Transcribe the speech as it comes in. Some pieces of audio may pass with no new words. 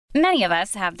Many of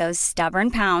us have those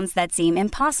stubborn pounds that seem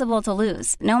impossible to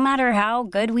lose, no matter how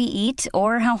good we eat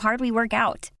or how hard we work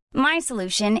out. My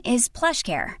solution is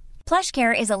PlushCare.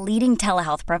 PlushCare is a leading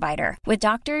telehealth provider with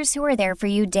doctors who are there for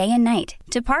you day and night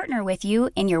to partner with you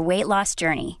in your weight loss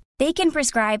journey. They can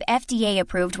prescribe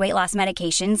FDA-approved weight loss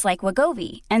medications like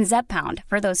Wegovy and Zepbound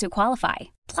for those who qualify.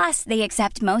 Plus, they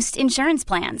accept most insurance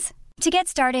plans. To get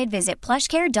started, visit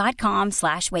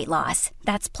plushcare.com/weightloss.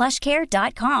 That's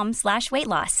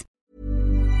plushcare.com/weightloss.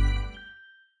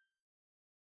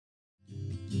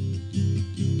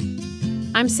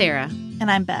 I'm Sarah.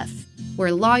 And I'm Beth. We're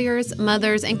lawyers,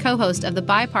 mothers, and co-host of the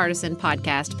bipartisan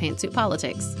podcast Pantsuit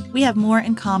Politics. We have more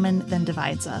in common than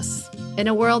divides us. In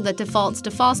a world that defaults to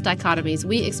false dichotomies,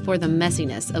 we explore the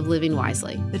messiness of living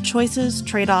wisely. The choices,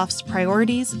 trade-offs,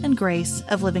 priorities, and grace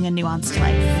of living a nuanced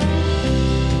life.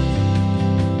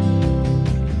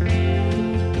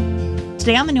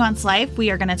 Today on The Nuanced Life,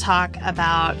 we are going to talk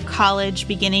about college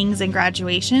beginnings and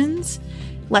graduations,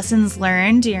 lessons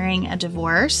learned during a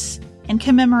divorce, and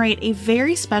commemorate a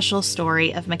very special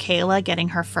story of Michaela getting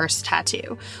her first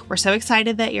tattoo. We're so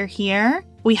excited that you're here.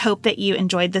 We hope that you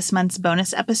enjoyed this month's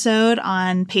bonus episode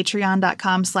on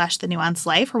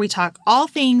patreon.com/thenuancedlife, where we talk all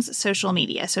things social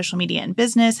media and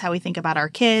business, how we think about our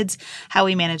kids, how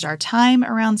we manage our time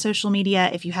around social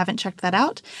media. If you haven't checked that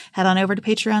out, head on over to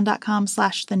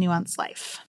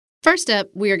patreon.com/thenuancedlife. First up,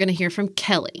 we are going to hear from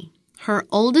Kelly. Her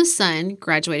oldest son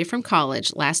graduated from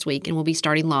college last week and will be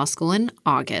starting law school in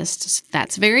August. So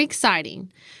that's very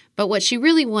exciting. But what she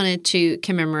really wanted to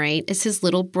commemorate is his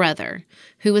little brother,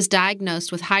 who was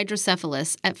diagnosed with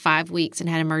hydrocephalus at 5 weeks and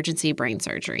had emergency brain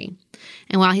surgery.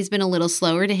 And while he's been a little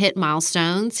slower to hit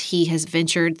milestones, he has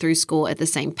ventured through school at the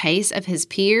same pace of his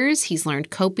peers. He's learned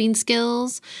coping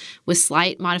skills with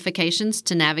slight modifications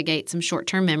to navigate some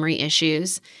short-term memory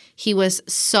issues. He was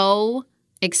so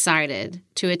excited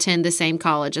to attend the same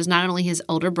college as not only his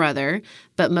older brother,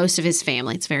 but most of his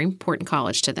family. It's a very important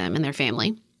college to them and their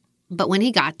family. But when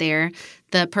he got there,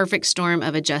 the perfect storm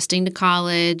of adjusting to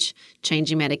college,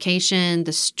 changing medication,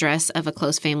 the stress of a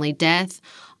close family death,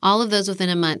 all of those within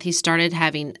a month, he started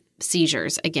having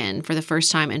seizures again for the first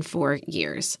time in 4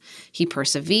 years. He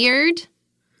persevered,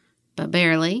 but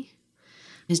barely.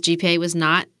 His GPA was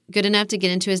not good enough to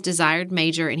get into his desired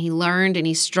major, and he learned and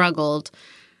he struggled.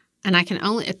 And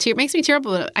it makes me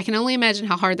terrible, but I can only imagine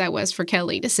how hard that was for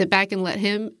Kelly to sit back and let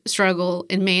him struggle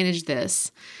and manage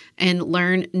this and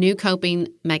learn new coping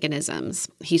mechanisms.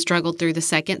 He struggled through the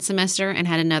second semester and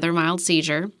had another mild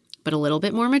seizure, but a little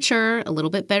bit more mature, a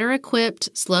little bit better equipped,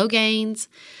 slow gains.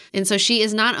 And so she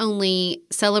is not only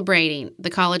celebrating the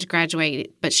college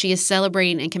graduate, but she is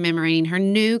celebrating and commemorating her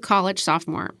new college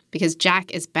sophomore because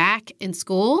Jack is back in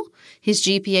school. His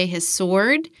GPA has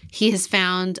soared. He has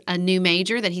found a new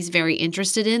major that he's very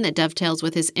interested in that dovetails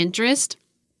with his interest.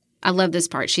 I love this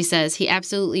part. She says, he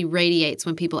absolutely radiates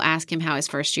when people ask him how his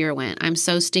first year went. I'm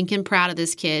so stinking proud of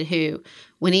this kid who,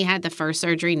 when he had the first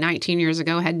surgery 19 years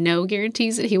ago, had no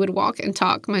guarantees that he would walk and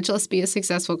talk, much less be a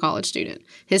successful college student.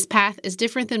 His path is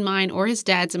different than mine or his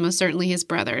dad's and most certainly his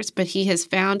brother's, but he has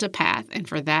found a path, and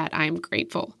for that, I am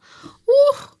grateful.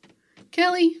 Woo!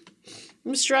 Kelly,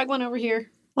 I'm struggling over here.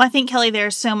 Well, I think, Kelly,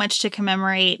 there's so much to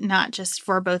commemorate, not just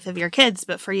for both of your kids,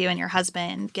 but for you and your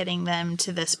husband getting them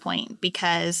to this point,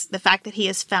 because the fact that he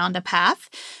has found a path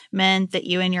meant that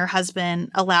you and your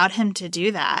husband allowed him to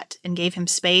do that and gave him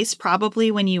space, probably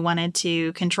when you wanted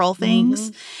to control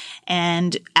things,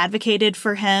 and advocated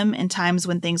for him in times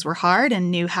when things were hard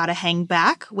and knew how to hang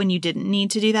back when you didn't need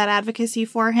to do that advocacy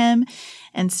for him.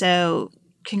 And so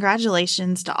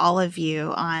congratulations to all of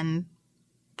you on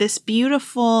this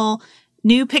beautiful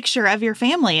new picture of your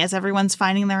family as everyone's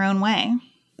finding their own way.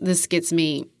 This gets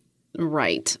me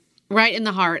right in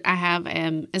the heart. I have,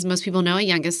 as most people know, a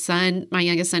youngest son. My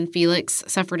youngest son, Felix,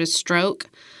 suffered a stroke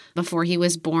before he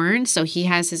was born, so he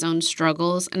has his own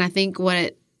struggles. And I think what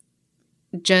it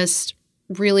just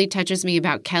really touches me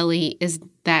about Kelly is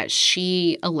that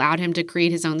she allowed him to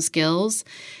create his own skills.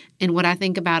 And what I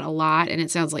think about a lot, and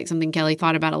it sounds like something Kelly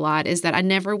thought about a lot, is that I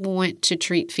never want to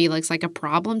treat Felix like a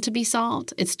problem to be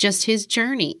solved. It's just his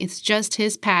journey. It's just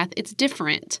his path. It's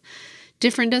different.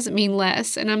 Different doesn't mean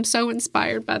less. And I'm so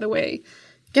inspired by the way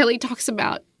Kelly talks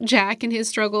about Jack and his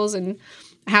struggles and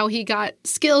how he got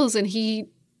skills and he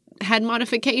had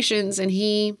modifications and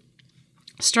he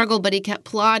struggled, but he kept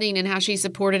plodding, and how she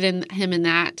supported him in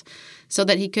that, so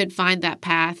that he could find that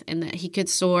path and that he could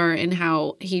soar, and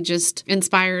how he just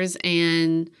inspires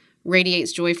and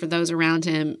radiates joy for those around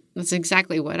him. That's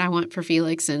exactly what I want for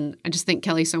Felix, and I just thank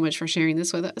Kelly so much for sharing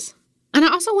this with us. And I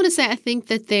also want to say I think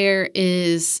that there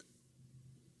is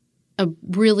a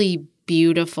really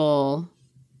beautiful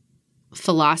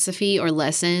philosophy or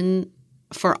lesson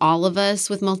for all of us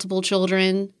with multiple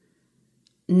children,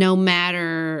 no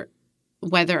matter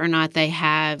whether or not they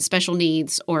have special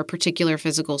needs or particular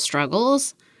physical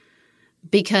struggles,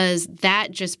 because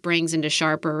that just brings into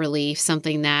sharper relief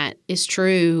something that is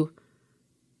true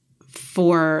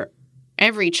for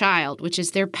every child, which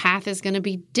is their path is going to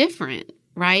be different,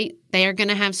 right? They are going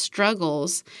to have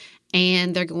struggles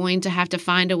and they're going to have to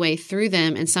find a way through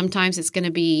them. And sometimes it's going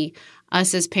to be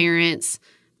us as parents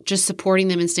just supporting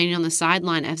them and standing on the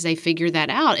sideline as they figure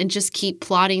that out and just keep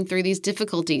plodding through these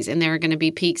difficulties. And there are going to be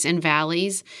peaks and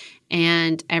valleys,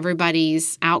 and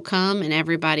everybody's outcome and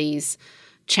everybody's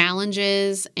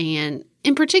challenges, and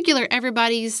in particular,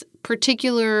 everybody's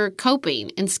particular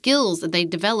coping and skills that they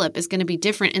develop is going to be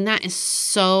different. And that is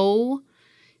so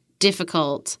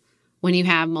difficult when you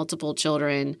have multiple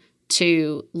children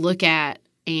to look at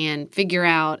and figure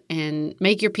out and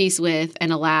make your peace with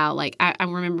and allow. Like, I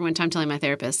remember one time telling my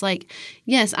therapist, like,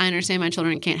 yes, I understand my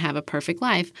children can't have a perfect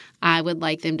life. I would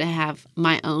like them to have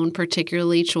my own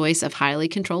particularly choice of highly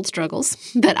controlled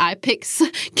struggles that I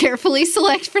carefully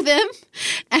select for them,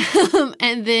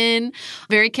 and then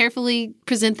very carefully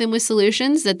present them with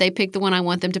solutions that they pick the one I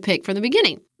want them to pick from the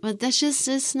beginning. But that's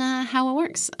just not how it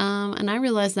works. And I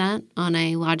realize that on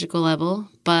a logical level,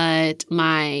 but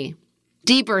my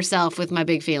deeper self with my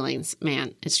big feelings,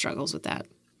 man, it struggles with that.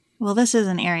 Well, this is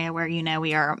an area where,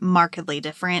 we are markedly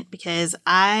different, because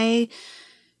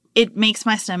it makes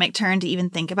my stomach turn to even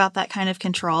think about that kind of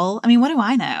control. I mean, what do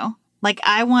I know? Like,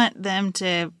 I want them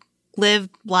to live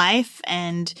life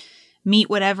and meet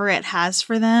whatever it has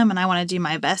for them. And I want to do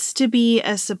my best to be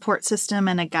a support system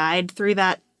and a guide through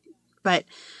that. But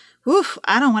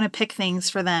I don't want to pick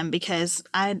things for them, because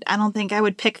I don't think I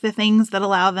would pick the things that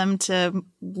allow them to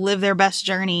live their best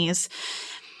journeys.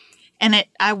 And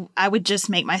I would just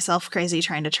make myself crazy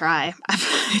trying to try, I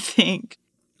think.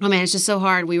 Oh, man, it's just so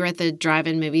hard. We were at the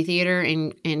drive-in movie theater,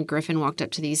 and Griffin walked up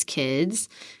to these kids.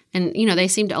 And, they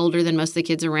seemed older than most of the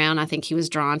kids around. I think he was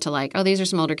drawn to, like, oh, these are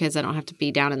some older kids. I don't have to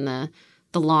be down in the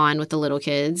lawn with the little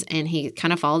kids. And he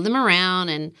kind of followed them around.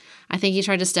 And I think he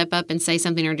tried to step up and say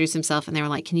something or introduce himself. And they were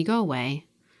like, can you go away?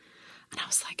 And I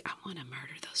was like, I want to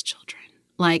murder those children.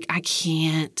 Like, I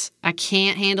can't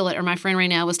handle it. Or my friend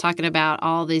Raynell was talking about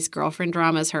all these girlfriend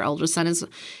dramas her older son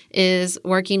is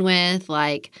working with,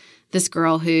 like this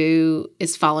girl who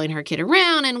is following her kid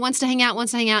around and wants to hang out.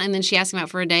 And then she asked him out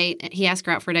for a date. He asked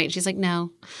her out for a date. And she's like,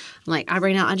 no. I'm like,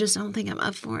 Raynell, I just don't think I'm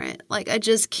up for it. Like, I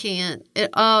just can't.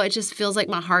 It just feels like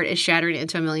my heart is shattering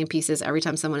into a million pieces every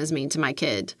time someone is mean to my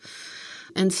kid.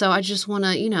 And so I just want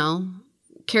to,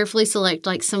 carefully select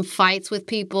like some fights with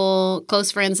people,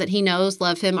 close friends that he knows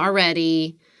love him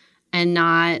already, and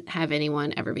not have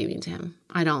anyone ever be mean to him.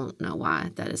 I don't know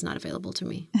why that is not available to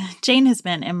me. Jane has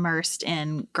been immersed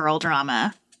in girl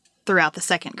drama throughout the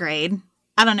second grade.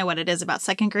 I don't know what it is about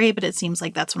second grade, but it seems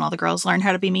like that's when all the girls learn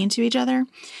how to be mean to each other.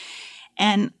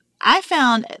 And I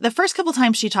found the first couple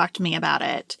times she talked to me about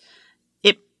it,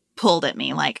 it pulled at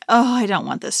me like, oh, I don't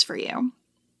want this for you.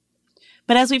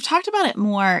 But as we've talked about it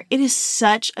more, it is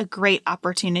such a great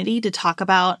opportunity to talk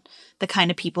about the kind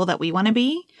of people that we want to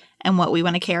be and what we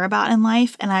want to care about in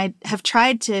life. And I have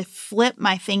tried to flip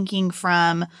my thinking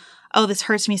from, oh, this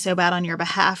hurts me so bad on your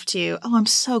behalf, to, oh, I'm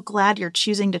so glad you're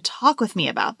choosing to talk with me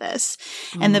about this.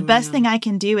 And the best thing I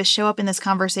can do is show up in this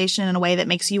conversation in a way that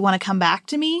makes you want to come back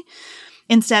to me,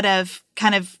 instead of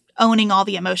kind of owning all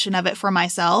the emotion of it for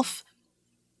myself.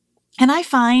 And I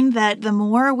find that the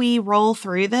more we roll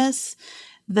through this,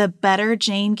 the better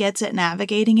Jane gets at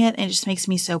navigating it. And it just makes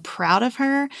me so proud of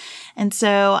her. And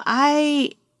so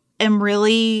I am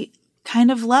really kind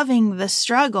of loving the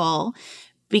struggle,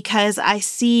 because I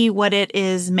see what it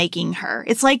is making her.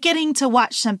 It's like getting to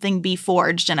watch something be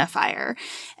forged in a fire.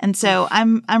 And so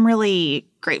I'm really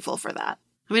grateful for that.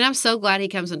 I mean, I'm so glad he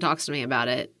comes and talks to me about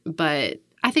it. But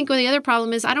I think the other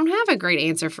problem is I don't have a great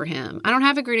answer for him. I don't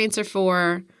have a great answer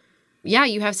for, yeah,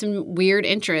 you have some weird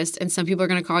interest and some people are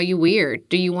going to call you weird.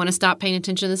 Do you want to stop paying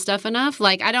attention to this stuff enough?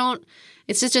 Like,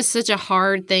 it's just such a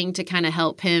hard thing to kind of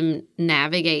help him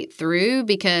navigate through,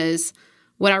 because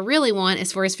what I really want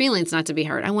is for his feelings not to be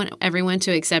hurt. I want everyone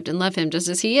to accept and love him just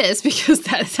as he is, because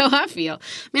that's how I feel.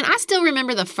 I mean, I still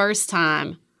remember the first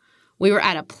time we were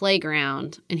at a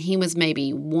playground and he was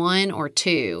maybe 1 or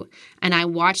 2, and I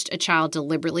watched a child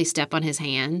deliberately step on his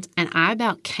hand, and I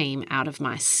about came out of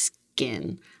my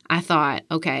skin. I thought,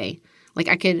 okay, like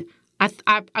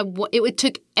it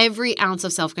took every ounce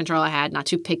of self-control I had not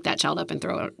to pick that child up and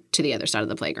throw it to the other side of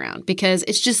the playground, because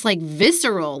it's just like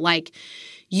visceral. Like,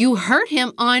 you hurt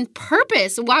him on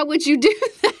purpose. Why would you do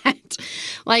that?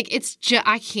 Like, it's just,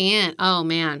 I can't. Oh,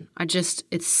 man.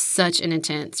 It's such an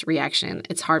intense reaction.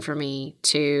 It's hard for me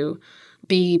to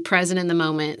be present in the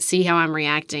moment, see how I'm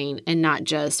reacting, and not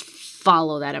just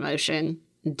follow that emotion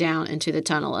down into the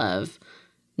tunnel of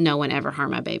no one ever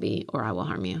harm my baby or I will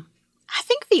harm you. I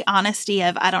think the honesty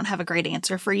of I don't have a great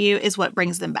answer for you is what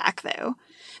brings them back, though.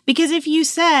 Because if you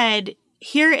said,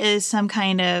 here is some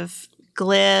kind of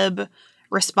glib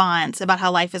response about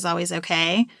how life is always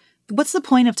okay, what's the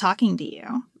point of talking to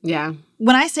you? Yeah.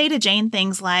 When I say to Jane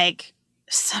things like,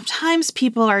 sometimes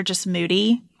people are just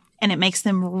moody and it makes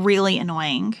them really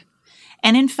annoying.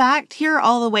 And in fact, here are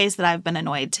all the ways that I've been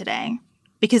annoyed today.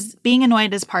 Because being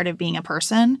annoyed is part of being a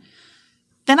person.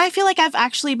 Then I feel like I've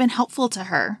actually been helpful to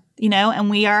her, and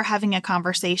we are having a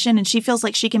conversation and she feels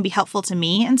like she can be helpful to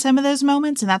me in some of those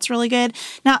moments. And that's really good.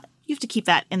 Now, you have to keep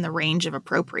that in the range of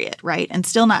appropriate, right? And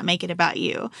still not make it about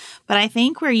you. But I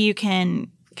think where you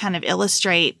can kind of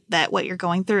illustrate that what you're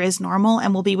going through is normal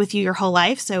and will be with you your whole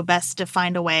life. So best to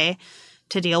find a way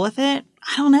to deal with it.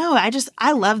 I don't know.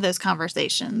 I love those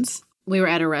conversations. We were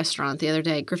at a restaurant the other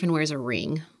day. Griffin wears a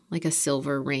ring, like a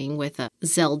silver ring with a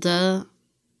Zelda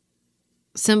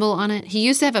symbol on it. He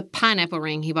used to have a pineapple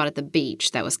ring he bought at the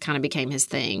beach that was kind of became his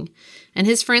thing. And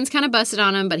his friends kind of busted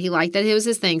on him, but he liked that it was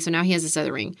his thing. So now he has this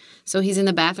other ring. So he's in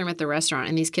the bathroom at the restaurant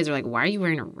and these kids are like, why are you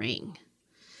wearing a ring?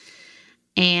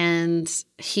 And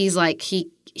he's like, he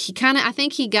kind of, I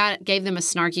think he gave them a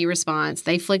snarky response.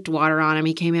 They flicked water on him.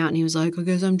 He came out and he was like, I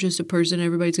guess I'm just a person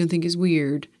everybody's going to think is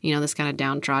weird. This kind of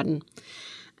downtrodden.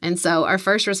 And so our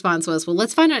first response was, well,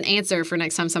 let's find an answer for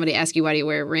next time somebody asks you, why do you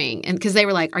wear a ring? And because they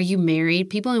were like, are you married?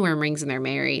 People only wear rings when they're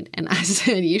married. And I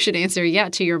said, you should answer, yeah,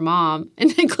 to your mom.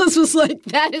 And Nicholas was like,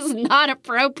 that is not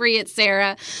appropriate,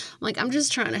 Sarah. I'm like, I'm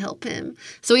just trying to help him.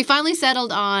 So we finally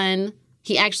settled on,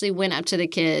 he actually went up to the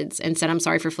kids and said, I'm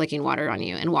sorry for flicking water on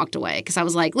you, and walked away. Because I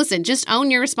was like, listen, just own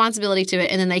your responsibility to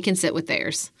it, and then they can sit with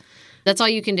theirs. That's all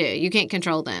you can do. You can't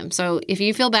control them. So if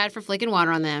you feel bad for flicking water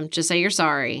on them, just say you're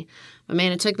sorry. But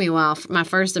man, it took me a while. My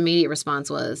first immediate response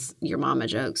was your mama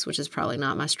jokes, which is probably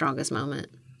not my strongest moment.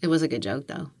 It was a good joke,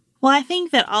 though. Well, I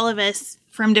think that all of us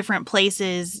from different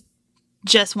places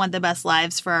just want the best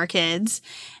lives for our kids.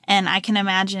 And I can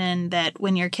imagine that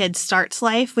when your kid starts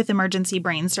life with emergency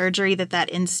brain surgery,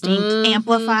 that instinct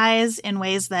amplifies in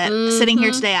ways that sitting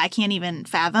here today, I can't even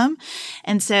fathom.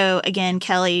 And so again,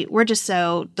 Kelly, we're just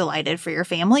so delighted for your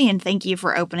family. And thank you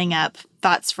for opening up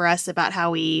thoughts for us about how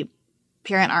we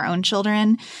parent our own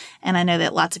children. And I know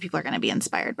that lots of people are going to be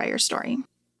inspired by your story.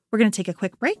 We're going to take a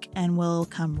quick break and we'll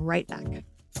come right back.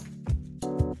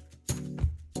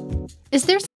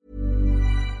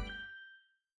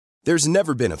 There's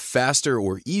never been a faster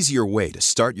or easier way to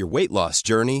start your weight loss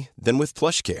journey than with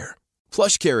PlushCare.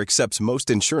 PlushCare accepts most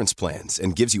insurance plans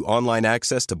and gives you online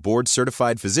access to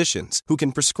board-certified physicians who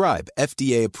can prescribe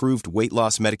FDA-approved weight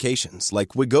loss medications like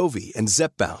Wegovy and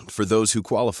Zepbound for those who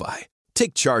qualify.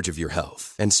 Take charge of your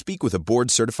health and speak with a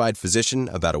board-certified physician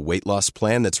about a weight loss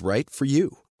plan that's right for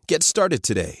you. Get started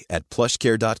today at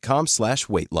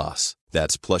plushcare.com/weight-loss.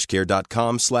 That's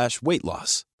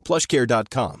plushcare.com/weight-loss.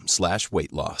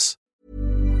 plushcare.com/weight-loss.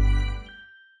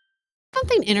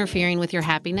 Something interfering with your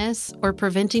happiness or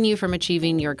preventing you from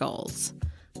achieving your goals.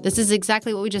 This is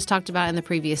exactly what we just talked about in the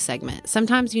previous segment.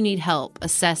 Sometimes you need help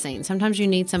assessing. Sometimes you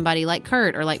need somebody like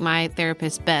Kurt or like my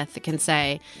therapist, Beth, that can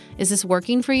say, is this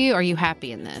working for you? Are you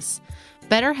happy in this?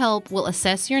 BetterHelp will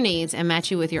assess your needs and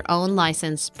match you with your own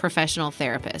licensed professional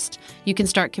therapist. You can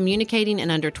start communicating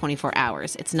in under 24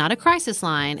 hours. It's not a crisis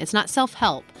line. It's not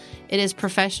self-help. It is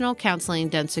professional counseling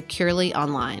done securely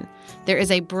online. There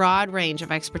is a broad range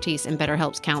of expertise in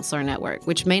BetterHelp's counselor network,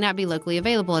 which may not be locally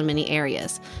available in many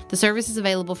areas. The service is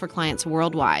available for clients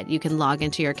worldwide. You can log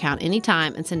into your account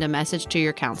anytime and send a message to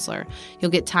your counselor. You'll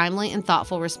get timely and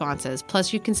thoughtful responses.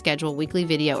 Plus, you can schedule weekly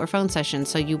video or phone sessions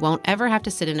so you won't ever have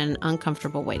to sit in an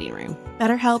uncomfortable waiting room.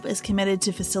 BetterHelp is committed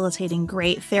to facilitating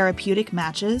great therapeutic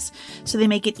matches, so they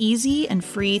make it easy and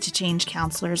free to change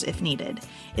counselors if needed.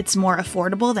 It's more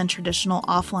affordable than traditional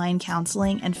offline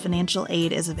counseling, and financial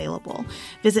aid is available.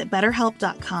 Visit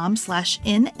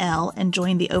BetterHelp.com/NL and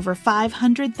join the over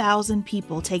 500,000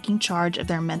 people taking charge of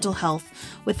their mental health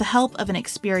with the help of an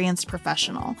experienced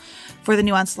professional. For the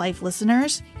Nuanced Life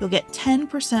listeners, you'll get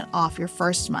 10% off your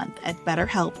first month at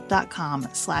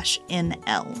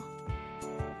BetterHelp.com/NL.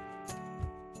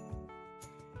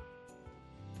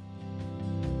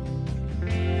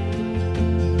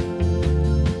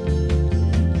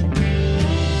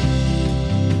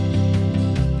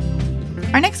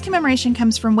 Our next commemoration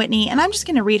comes from Whitney, and I'm just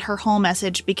going to read her whole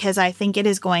message because I think it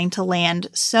is going to land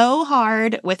so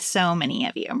hard with so many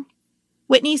of you.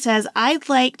 Whitney says, I'd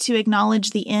like to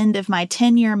acknowledge the end of my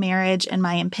 10-year marriage and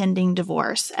my impending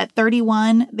divorce. At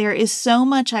 31, there is so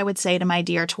much I would say to my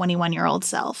dear 21-year-old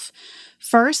self.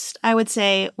 First, I would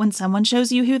say, when someone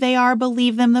shows you who they are,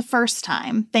 believe them the first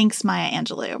time. Thanks, Maya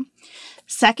Angelou.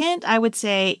 Second, I would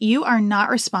say, you are not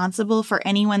responsible for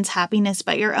anyone's happiness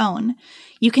but your own.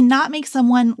 You cannot make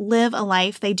someone live a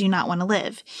life they do not want to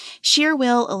live. Sheer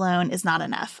will alone is not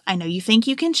enough. I know you think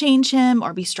you can change him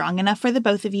or be strong enough for the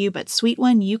both of you, but sweet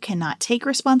one, you cannot take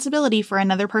responsibility for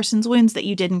another person's wounds that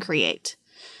you didn't create.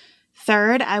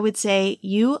 Third, I would say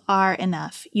you are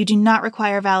enough. You do not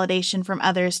require validation from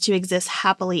others to exist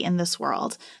happily in this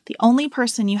world. The only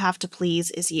person you have to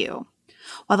please is you.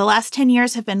 While the last 10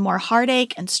 years have been more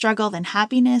heartache and struggle than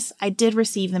happiness, I did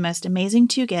receive the most amazing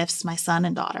 2 gifts, my son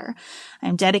and daughter. I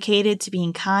am dedicated to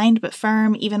being kind but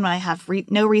firm, even when I have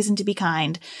no reason to be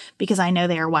kind, because I know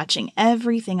they are watching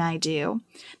everything I do.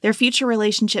 Their future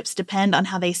relationships depend on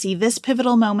how they see this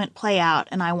pivotal moment play out,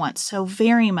 and I want so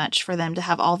very much for them to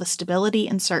have all the stability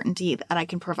and certainty that I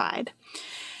can provide.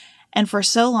 And for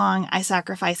so long, I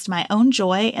sacrificed my own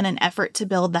joy in an effort to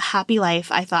build the happy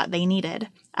life I thought they needed.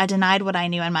 I denied what I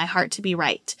knew in my heart to be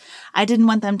right. I didn't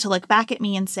want them to look back at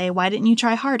me and say, why didn't you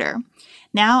try harder?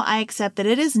 Now I accept that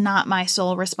it is not my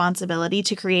sole responsibility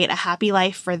to create a happy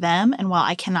life for them, and while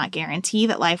I cannot guarantee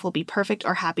that life will be perfect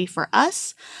or happy for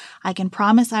us, I can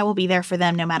promise I will be there for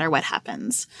them no matter what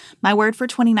happens. My word for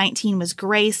 2019 was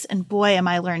grace, and boy, am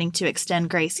I learning to extend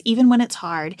grace even when it's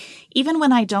hard, even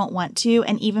when I don't want to,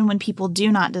 and even when people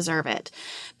do not deserve it.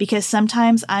 Because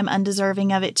sometimes I'm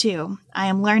undeserving of it too. I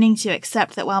am learning to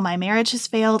accept that while my marriage has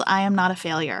failed, I am not a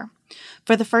failure.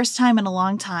 For the first time in a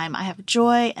long time, I have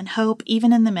joy and hope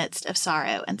even in the midst of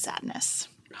sorrow and sadness.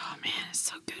 Oh, man, it's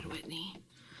so good, Whitney.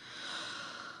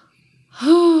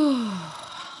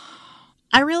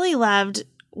 I really loved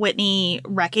Whitney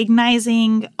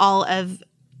recognizing all of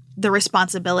the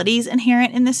responsibilities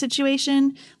inherent in this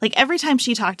situation. Like every time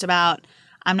she talked about,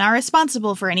 I'm not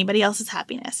responsible for anybody else's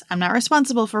happiness. I'm not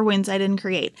responsible for wounds I didn't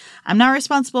create. I'm not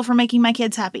responsible for making my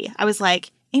kids happy. I was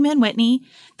like, amen, Whitney.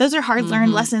 Those are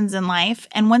hard-learned lessons in life.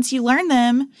 And once you learn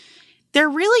them, there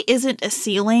really isn't a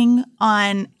ceiling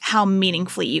on how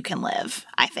meaningfully you can live,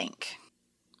 I think.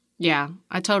 Yeah,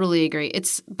 I totally agree.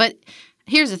 But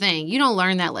here's the thing. You don't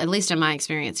learn that, at least in my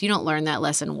experience, you don't learn that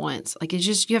lesson once. Like, it's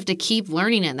just, you have to keep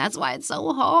learning it. And that's why it's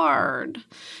so hard.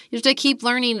 You have to keep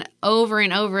learning over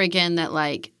and over again that,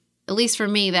 like, at least for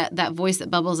me, that voice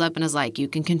that bubbles up and is like, you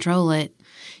can control it.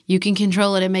 You can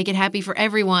control it and make it happy for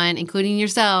everyone, including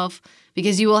yourself,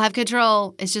 because you will have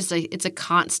control. It's just it's a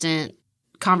constant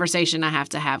conversation I have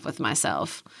to have with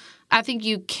myself. I think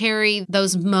you carry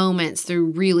those moments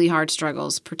through really hard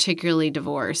struggles, particularly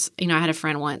divorce. You know, I had a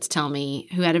friend once tell me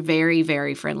who had a very,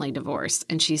 very friendly divorce,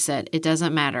 and she said, it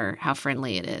doesn't matter how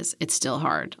friendly it is. It's still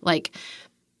hard. Like,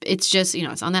 it's just, you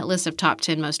know, it's on that list of top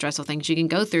 10 most stressful things you can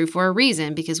go through for a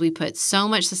reason, because we put so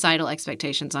much societal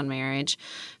expectations on marriage,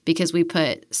 because we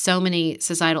put so many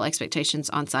societal expectations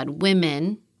on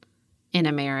women in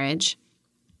a marriage,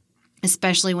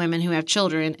 especially women who have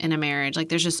children in a marriage. Like,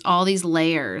 there's just all these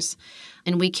layers,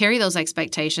 and we carry those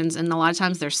expectations, and a lot of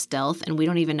times they're stealth, and we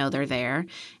don't even know they're there,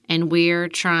 and we're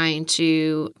trying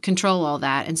to control all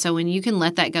that. And so when you can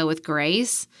let that go with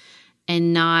grace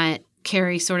and not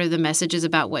carry sort of the messages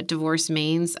about what divorce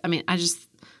means, I mean,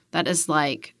 that is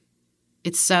like,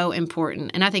 it's so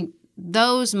important. And I think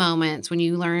those moments when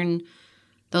you learn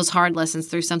those hard lessons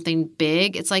through something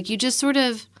big, it's like you just sort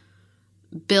of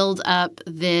build up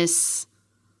this,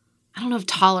 I don't know if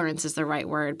tolerance is the right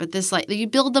word, but this, like, you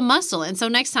build the muscle. And so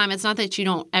next time, it's not that you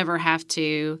don't ever have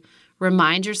to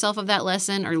remind yourself of that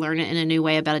lesson or learn it in a new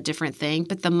way about a different thing,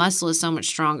 but the muscle is so much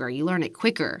stronger. You learn it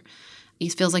quicker.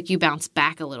 It feels like you bounce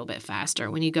back a little bit faster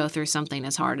when you go through something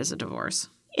as hard as a divorce.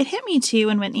 It hit me, too,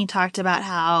 when Whitney talked about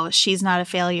how she's not a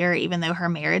failure even though her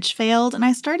marriage failed. And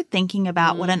I started thinking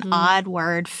about what an odd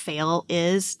word fail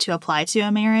is to apply to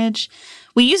a marriage.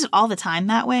 We use it all the time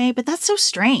that way, but that's so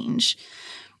strange.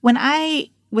 When I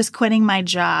was quitting my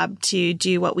job to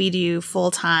do what we do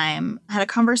full time, I had a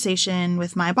conversation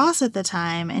with my boss at the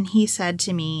time, and he said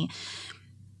to me,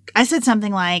 I said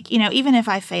something like, you know, even if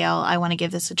I fail, I want to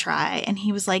give this a try. And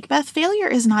he was like, Beth, failure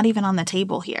is not even on the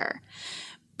table here.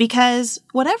 Because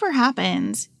whatever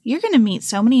happens, you're going to meet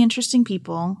so many interesting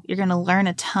people. You're going to learn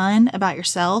a ton about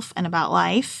yourself and about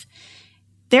life.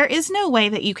 There is no way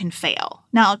that you can fail.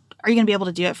 Now, are you going to be able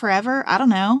to do it forever? I don't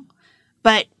know.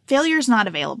 But failure is not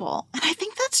available. And I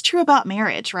think that's true about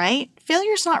marriage, right?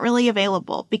 Failure is not really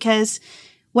available because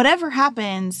whatever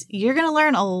happens, you're going to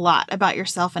learn a lot about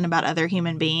yourself and about other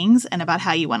human beings and about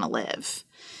how you want to live.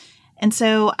 And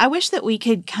so I wish that we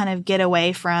could kind of get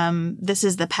away from this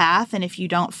is the path, and if you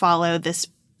don't follow this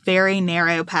very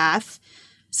narrow path,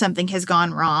 something has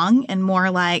gone wrong, and more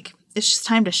like it's just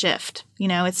time to shift.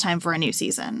 It's time for a new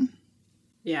season.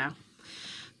 Yeah.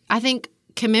 I think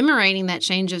commemorating that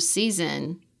change of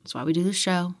season, that's why we do the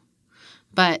show.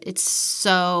 But it's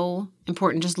so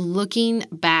important just looking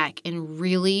back and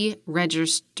really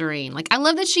registering. Like, I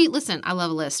love that I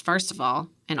love a list, first of all,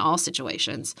 in all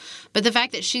situations. But the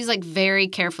fact that she's, like, very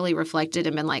carefully reflected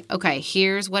and been like, okay,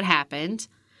 here's what happened.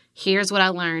 Here's what I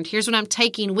learned. Here's what I'm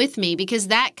taking with me, because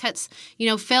that cuts,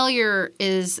 failure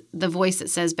is the voice that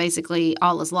says basically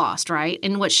all is lost, right?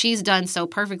 And what she's done so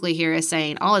perfectly here is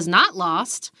saying all is not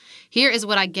lost. Here is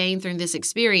what I gained through this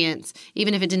experience,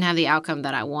 even if it didn't have the outcome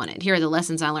that I wanted. Here are the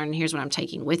lessons I learned, and here's what I'm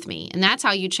taking with me. And that's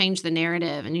how you change the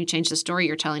narrative and you change the story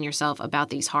you're telling yourself about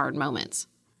these hard moments.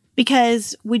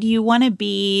 Because would you want to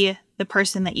be the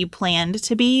person that you planned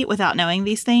to be without knowing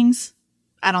these things?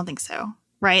 I don't think so.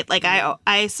 Right? Like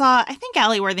I think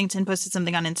Allie Worthington posted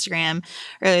something on Instagram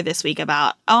earlier this week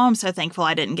about, I'm so thankful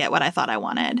I didn't get what I thought I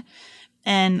wanted.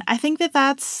 And I think that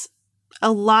that's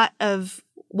a lot of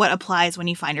what applies when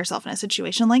you find yourself in a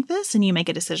situation like this and you make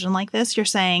a decision like this. You're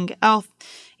saying, I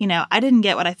didn't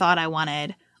get what I thought I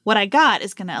wanted. What I got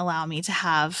is going to allow me to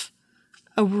have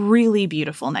a really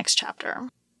beautiful next chapter.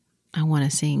 I want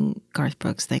to sing Garth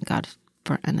Brooks, Thank God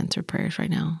for Unanswered Prayers right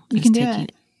now. You can do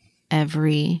it.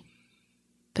 Every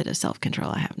bit of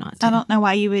self-control I have not to. I don't know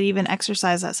why you would even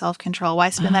exercise that self-control.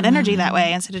 Why spend that energy that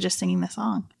way instead of just singing the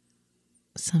song?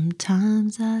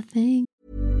 Sometimes I think.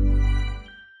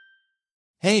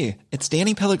 Hey, it's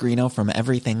Danny Pellegrino from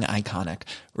Everything Iconic.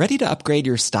 Ready to upgrade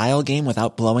your style game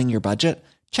without blowing your budget?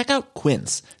 Check out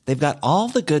Quince. They've got all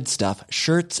the good stuff,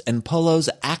 shirts and polos,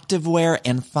 activewear,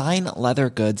 and fine leather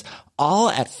goods, all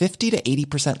at 50 to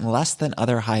 80% less than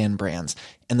other high-end brands.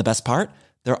 And the best part?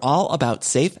 They're all about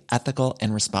safe, ethical,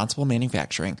 and responsible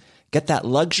manufacturing. Get that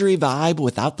luxury vibe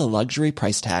without the luxury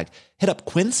price tag. Hit up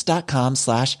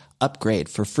quince.com/upgrade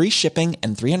for free shipping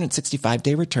and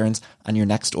 365-day returns on your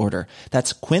next order.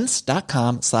 That's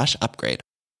quince.com/upgrade.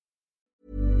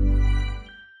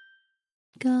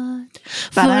 God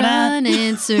for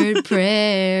unanswered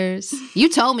prayers. You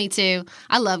told me to.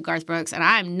 I love Garth Brooks, and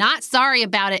I'm not sorry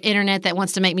about it, internet that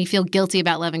wants to make me feel guilty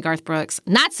about loving Garth Brooks.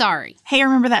 Not sorry. Hey,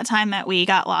 remember that time that we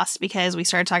got lost because we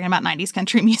started talking about 90s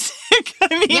country music?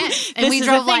 Yes, and we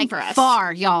drove like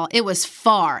far, y'all. It was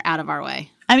far out of our way.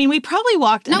 I mean, we probably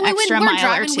walked an extra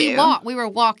mile or two. We were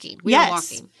walking. We were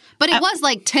walking. But it was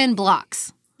like 10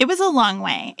 blocks. It was a long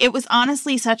way. It was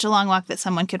honestly such a long walk that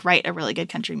someone could write a really good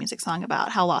country music song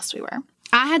about how lost we were.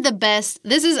 I had the best.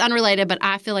 This is unrelated, but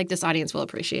I feel like this audience will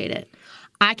appreciate it.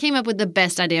 I came up with the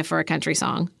best idea for a country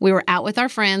song. We were out with our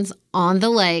friends on the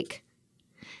lake,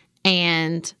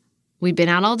 and we'd been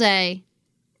out all day,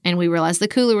 and we realized the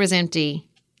cooler was empty.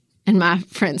 And my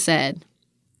friend said,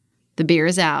 "The beer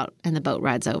is out, and the boat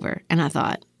rides over." And I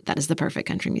thought, that is the perfect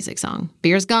country music song.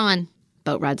 Beer's gone,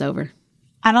 boat rides over.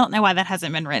 I don't know why that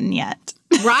hasn't been written yet.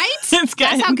 Right? It's good.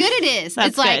 That's how good it is. That's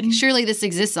it's like, good. Surely this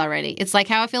exists already. It's like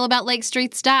how I feel about Lake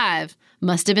Street's Dive.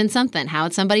 Must have been something. How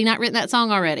had somebody not written that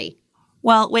song already?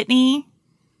 Well, Whitney,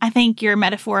 I think your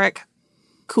metaphoric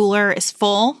cooler is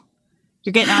full.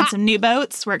 You're getting on some new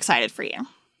boats. We're excited for you.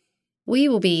 We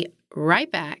will be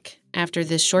right back after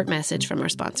this short message from our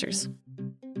sponsors.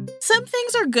 Some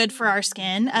things are good for our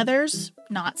skin, others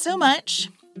not so much.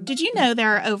 Did you know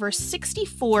there are over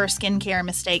 64 skincare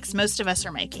mistakes most of us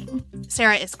are making?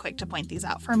 Sarah is quick to point these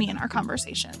out for me in our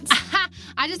conversations.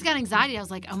 I just got anxiety. I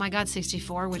was like, oh my God,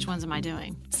 64. Which ones am I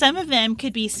doing? Some of them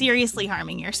could be seriously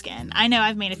harming your skin. I know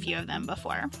I've made a few of them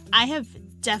before. I have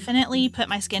definitely put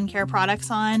my skincare products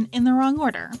on in the wrong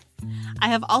order. I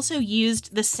have also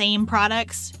used the same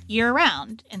products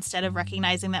year-round instead of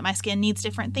recognizing that my skin needs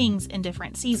different things in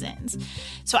different seasons.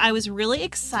 So I was really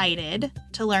excited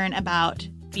to learn about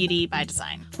Beauty by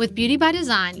Design. With Beauty by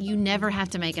Design, you never have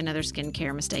to make another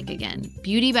skincare mistake again.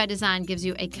 Beauty by Design gives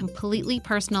you a completely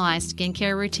personalized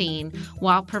skincare routine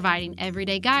while providing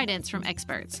everyday guidance from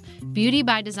experts. Beauty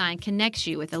by Design connects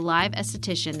you with a live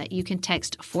esthetician that you can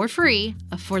text for free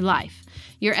for life.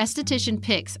 Your esthetician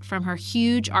picks from her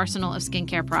huge arsenal of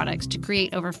skincare products to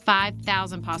create over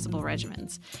 5,000 possible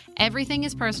regimens. Everything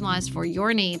is personalized for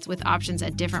your needs with options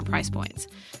at different price points.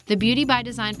 The Beauty by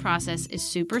Design process is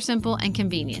super simple and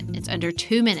convenient. It's under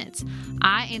 2 minutes.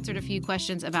 I answered a few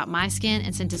questions about my skin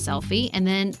and sent a selfie, and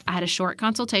then I had a short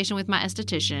consultation with my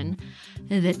esthetician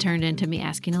that turned into me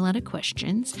asking a lot of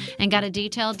questions and got a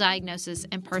detailed diagnosis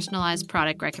and personalized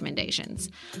product recommendations.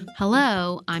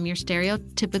 Hello, I'm your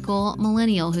stereotypical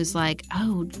millennial who's like,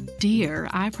 oh dear,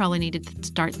 I probably need to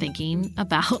start thinking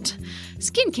about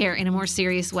skincare in a more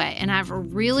serious way. And I've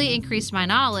really increased my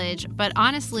knowledge, but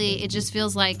honestly, it just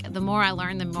feels like the more I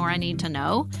learn, the more I need to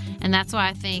know. And that's why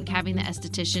I think having the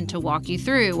esthetician to walk you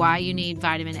through why you need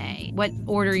vitamin A, what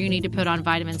order you need to put on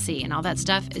vitamin C, and all that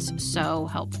stuff is so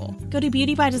helpful. Go to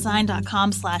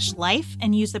beautybydesign.com/life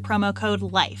and use the promo code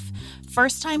LIFE.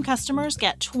 First-time customers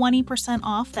get 20%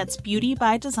 off. That's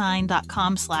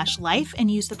beautybydesign.com/life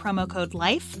and use the promo code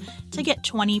LIFE to get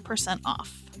 20%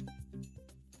 off.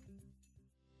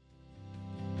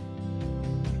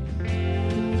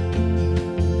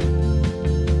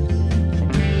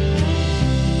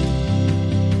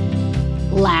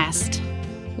 Last,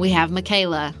 we have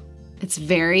Michaela. It's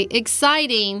very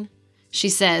exciting. She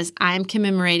says, I am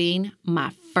commemorating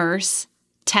my first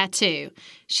tattoo.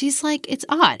 She's like, it's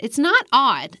odd. It's not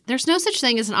odd. There's no such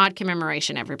thing as an odd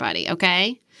commemoration, everybody,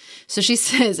 okay? So she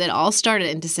says it all started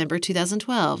in December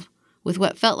 2012 with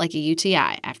what felt like a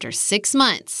UTI. After 6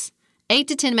 months, 8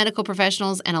 to 10 medical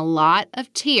professionals, and a lot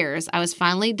of tears, I was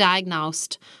finally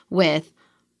diagnosed with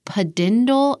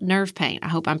pudendal nerve pain. I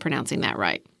hope I'm pronouncing that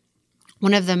right.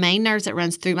 One of the main nerves that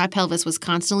runs through my pelvis was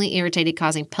constantly irritated,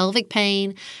 causing pelvic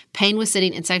pain, pain with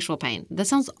sitting, and sexual pain. That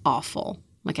sounds awful,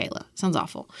 Michaela. Sounds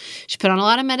awful. She put on a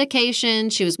lot of medication.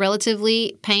 She was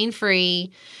relatively pain-free.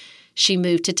 She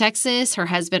moved to Texas. Her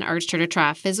husband urged her to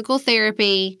try physical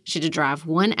therapy. She had to drive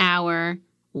 1 hour,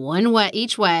 one way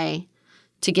each way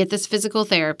to get this physical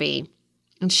therapy.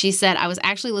 And she said, I was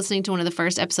actually listening to one of the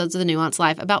first episodes of The Nuanced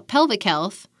Life about pelvic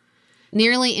health,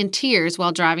 nearly in tears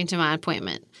while driving to my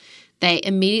appointment. They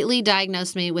immediately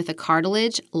diagnosed me with a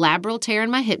cartilage labral tear in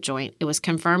my hip joint. It was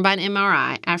confirmed by an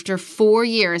MRI. After 4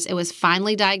 years, it was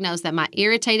finally diagnosed that my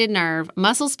irritated nerve,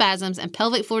 muscle spasms, and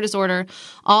pelvic floor disorder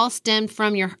all stemmed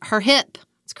from her hip.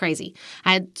 It's crazy.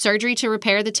 I had surgery to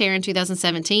repair the tear in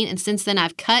 2017, and since then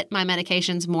I've cut my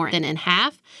medications more than in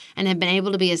half and have been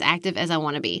able to be as active as I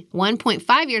want to be.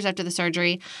 1.5 years after the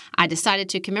surgery, I decided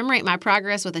to commemorate my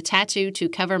progress with a tattoo to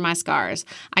cover my scars.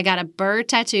 I got a bird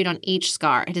tattooed on each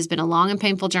scar. It has been a long and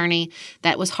painful journey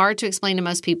that was hard to explain to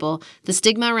most people. The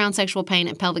stigma around sexual pain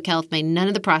and pelvic health made none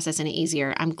of the process any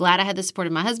easier. I'm glad I had the support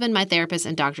of my husband, my therapist,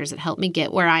 and doctors that helped me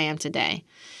get where I am today.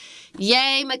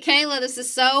 Yay, Michaela, this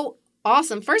is so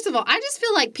awesome. First of all, I just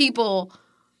feel like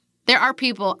there are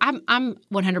people, I'm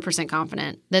 100%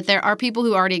 confident that there are people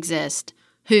who already exist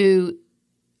who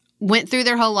went through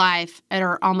their whole life and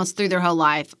are almost through their whole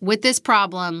life with this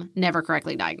problem, never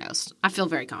correctly diagnosed. I feel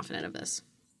very confident of this.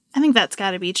 I think that's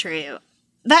got to be true.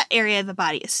 That area of the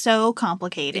body is so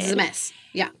complicated. It's a mess.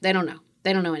 Yeah, they don't know.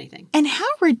 They don't know anything. And how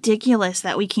ridiculous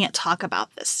that we can't talk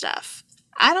about this stuff.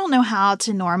 I don't know how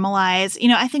to normalize.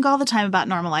 I think all the time about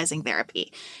normalizing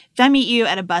therapy. If I meet you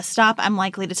at a bus stop, I'm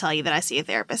likely to tell you that I see a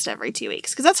therapist every 2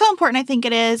 weeks because that's how important I think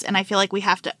it is. And I feel like we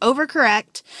have to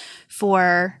overcorrect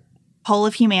for whole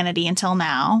of humanity until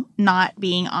now, not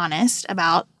being honest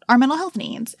about our mental health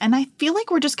needs. And I feel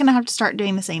like we're just going to have to start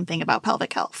doing the same thing about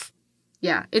pelvic health.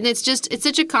 Yeah. And it's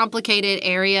such a complicated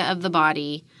area of the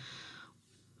body.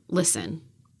 Listen,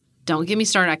 don't get me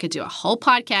started. I could do a whole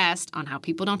podcast on how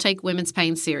people don't take women's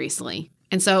pain seriously.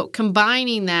 And so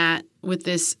combining that with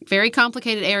this very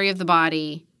complicated area of the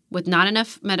body, with not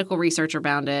enough medical research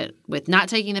around it, with not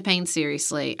taking the pain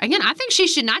seriously. Again, I think she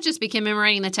should not just be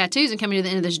commemorating the tattoos and coming to the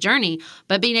end of this journey,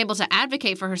 but being able to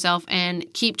advocate for herself and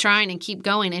keep trying and keep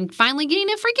going and finally getting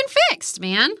it freaking fixed,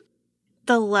 man.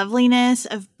 The loveliness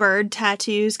of bird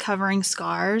tattoos covering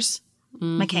scars.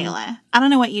 Mm-hmm. Michaela, I don't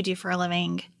know what you do for a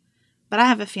living, but I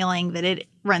have a feeling that it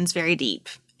runs very deep.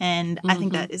 And I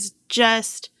think that is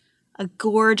just a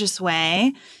gorgeous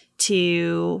way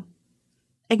to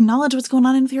acknowledge what's going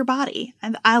on with your body.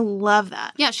 And I love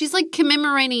that. Yeah, she's like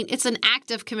commemorating. It's an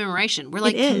act of commemoration. We're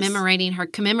like commemorating her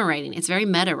commemorating. It's very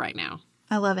meta right now.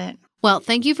 I love it. Well,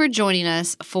 thank you for joining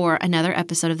us for another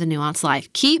episode of The Nuanced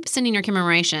Life. Keep sending your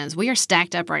commemorations. We are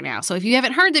stacked up right now. So if you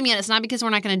haven't heard them yet, it's not because we're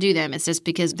not going to do them. It's just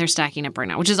because they're stacking up right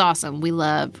now, which is awesome. We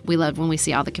love when we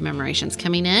see all the commemorations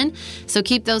coming in. So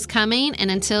keep those coming.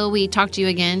 And until we talk to you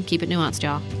again, keep it nuanced,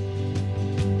 y'all.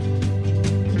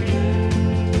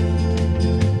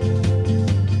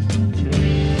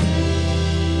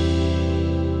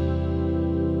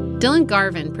 Dylan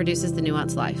Garvin produces The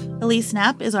Nuanced Life. Elise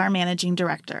Knapp is our managing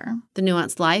director. The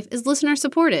Nuanced Life is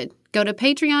listener-supported. Go to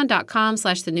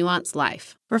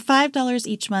patreon.com/thenuancedlife. For $5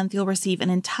 each month, you'll receive an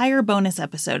entire bonus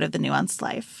episode of The Nuanced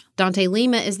Life. Dante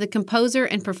Lima is the composer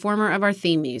and performer of our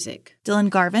theme music. Dylan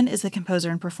Garvin is the composer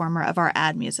and performer of our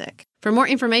ad music. For more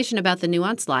information about The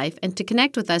Nuanced Life and to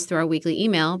connect with us through our weekly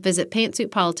email, visit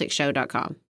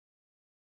pantsuitpoliticsshow.com.